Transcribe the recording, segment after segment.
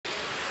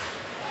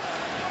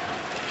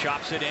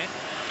chops it in.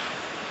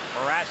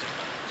 Mrazek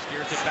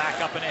steers it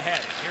back up and ahead.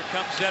 Here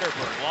comes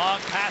Zetterberg.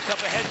 Long pass up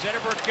ahead.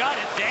 Zetterberg got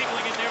it.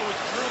 Dangling in there was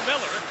Drew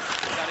Miller.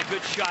 Got a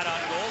good shot on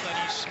goal. Then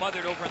he's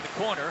smothered over in the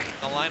corner.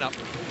 The lineup.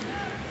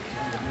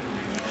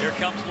 Here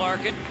comes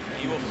Larkin.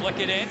 He will flick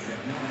it in.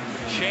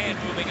 Sheahan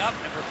moving up.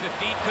 Number 15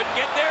 couldn't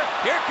get there.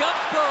 Here comes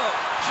Burrow.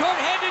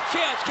 Short-handed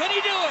chance. Can he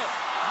do it?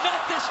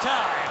 Not this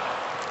time.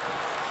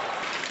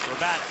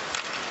 Urbanic.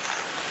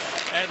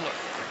 Edler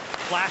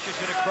flashes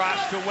it across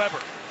to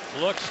Weber.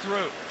 Looks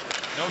through.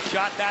 No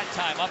shot that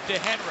time. Up to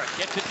Henrik.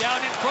 Gets it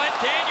down in front.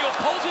 Daniel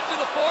pulls it to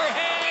the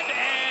forehand,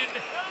 and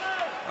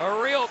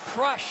a real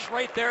crush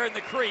right there in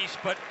the crease.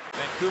 But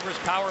Vancouver's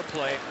power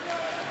play,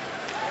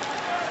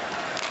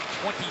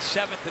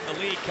 27th in the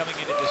league coming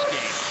into this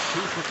game.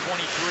 2 for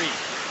 23.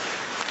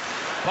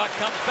 Puck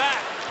comes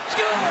back.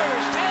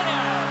 Scores! 10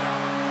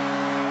 out.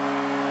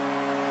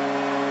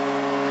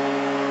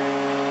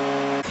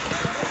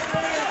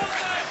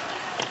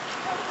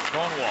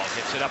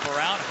 Gets it up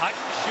around.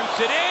 Hutton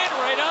shoots it in.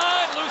 Right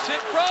on. Loose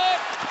in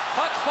front.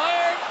 Puck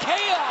fired.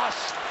 Chaos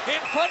in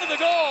front of the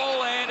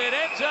goal. And it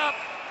ends up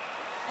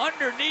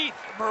underneath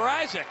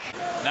Mrazek.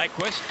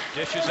 Nyquist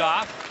dishes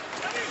off.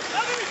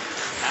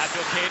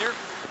 Abdelkader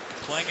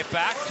playing it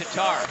back.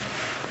 Tatar.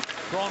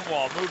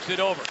 Kronwall moves it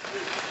over.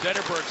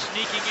 Zetterberg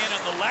sneaking in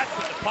on the left,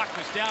 but the puck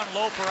was down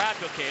low for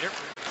Abdelkader.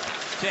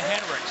 To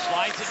Henrik.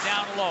 Slides it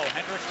down low.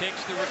 Henrik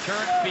takes the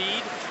return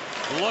feed.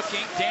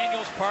 Looking.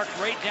 Daniels parked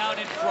right down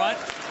in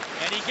front.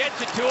 And he gets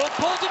it to him,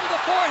 pulls it to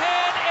the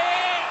forehand,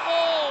 and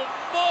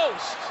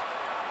almost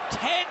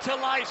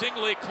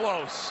tantalizingly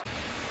close.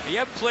 You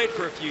haven't played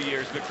for a few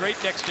years, but great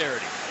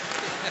dexterity.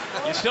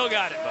 You still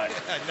got it, buddy.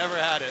 I never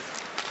had it.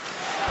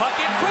 Puck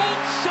in front,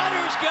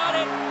 Sutter's got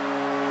it.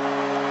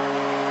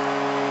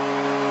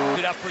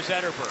 It up for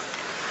Zetterberg.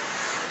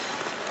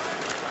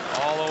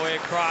 All the way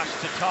across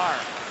to Tatar.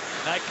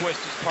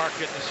 Nyquist is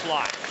parked in the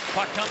slot.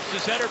 Puck comes to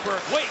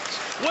Zetterberg, waits,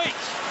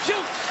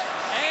 shoots,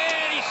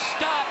 and he's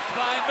stopped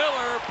by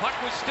Miller. Puck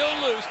was still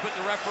loose, but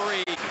the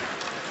referee.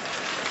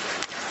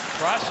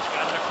 Trust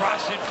got it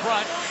across in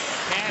front.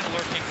 Can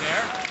lurking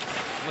there,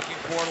 looking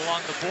for it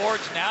along the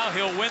boards. Now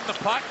he'll win the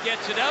puck,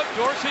 gets it out.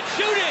 Dorset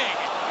shooting,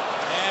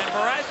 and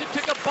Mrazek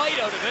took a bite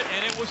out of it,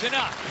 and it was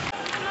enough.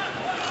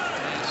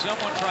 And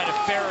someone trying to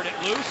ferret it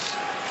loose.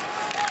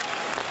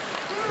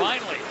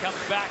 Finally comes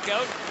back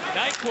out.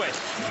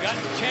 Nyquist got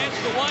a chance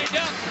to wind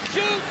up.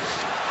 Shoots!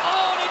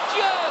 Oh, and it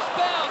just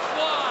bounced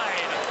wide.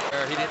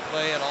 He didn't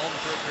play at all in the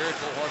third period.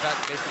 Bill Horvat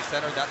basically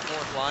centered that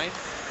fourth line.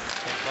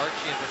 And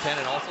Clarkey and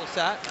Pretendant also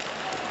sat.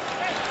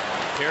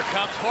 Here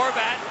comes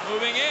Horvat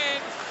moving in.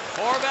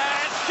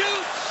 Horvat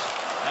shoots!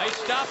 Nice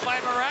stop by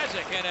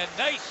Mrazek, and a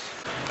nice.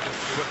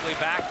 Quickly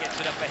back, gets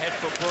it up ahead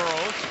for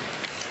Barrouz.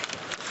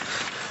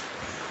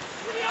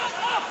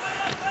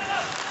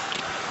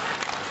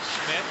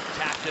 Smith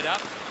tapped it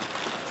up,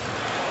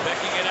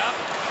 picking it up,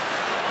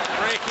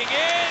 breaking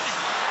in,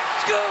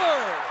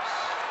 scores!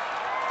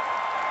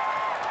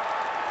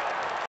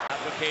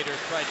 Applicator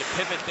tried to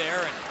pivot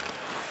there and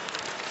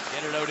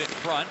get it out in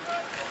front.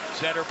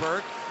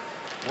 Zetterberg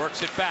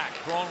works it back.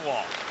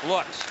 Kronwall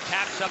looks,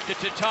 taps up to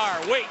Tatar,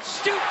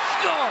 waits, shoots,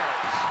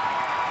 scores!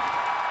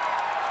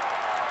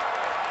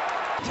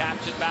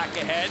 Taps it back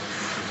ahead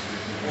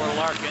for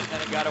Larkin,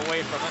 then it got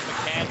away from him.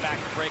 McCann back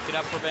to break it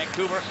up for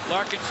Vancouver.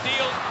 Larkin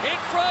steals in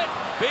front.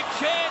 Big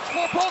chance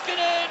for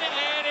Pokinen,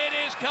 and it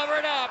is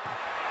covered up.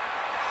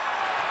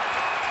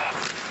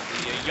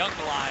 The young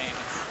line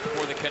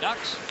for the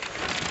Canucks.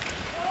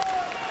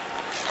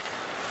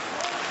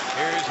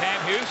 Here's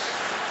Hamhuis.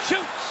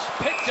 Shoots.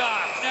 Picked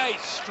off.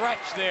 Nice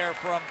stretch there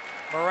from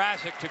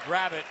Mrazek to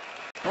grab it.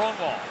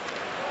 Kronwall.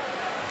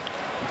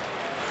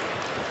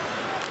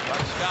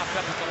 Stopped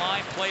up at the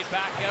line, played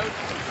back out,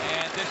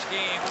 and this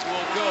game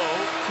will go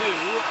to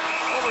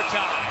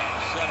overtime.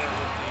 Sutter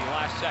with the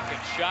last second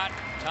shot.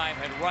 Time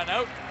had run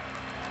out.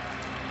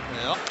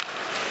 Yep.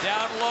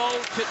 Down low,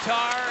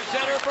 Tatar,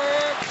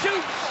 Zetterberg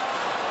shoots!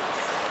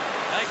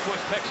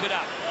 Nyquist picks it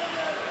up.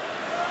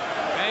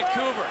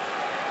 Vancouver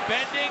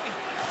bending,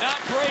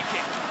 not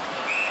breaking.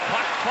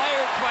 Puck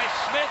fired by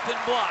Smith and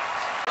blocked.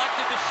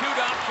 Selected the shoot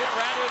option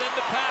rather than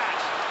the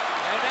pass.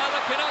 And now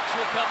the Canucks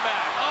will come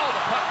back. Oh,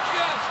 the puck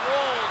just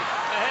rolled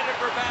ahead of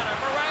Urbanic.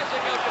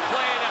 Mrazek out to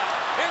play it out.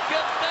 Here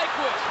comes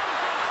Nyquist.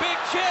 Big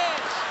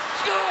chance.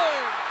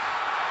 Score!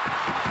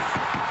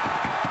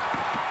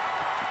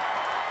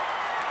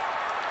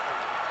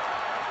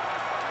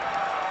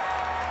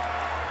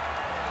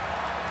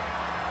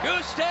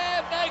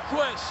 Gustav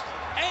Nyquist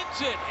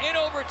ends it in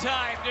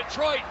overtime.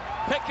 Detroit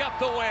pick up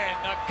the win.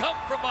 A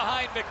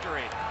come-from-behind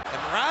victory.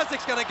 And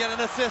Mrazek's going to get an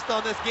assist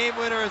on this game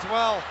winner as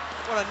well.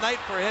 What a night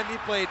for him. He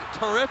played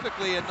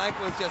terrifically, and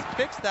Nyquist just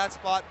picks that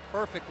spot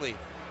perfectly.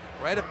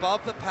 Right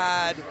above the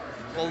pad,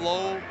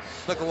 below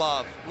the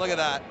glove. Look at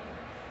that.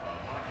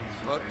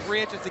 About 3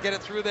 inches to get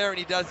it through there, and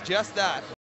he does just that.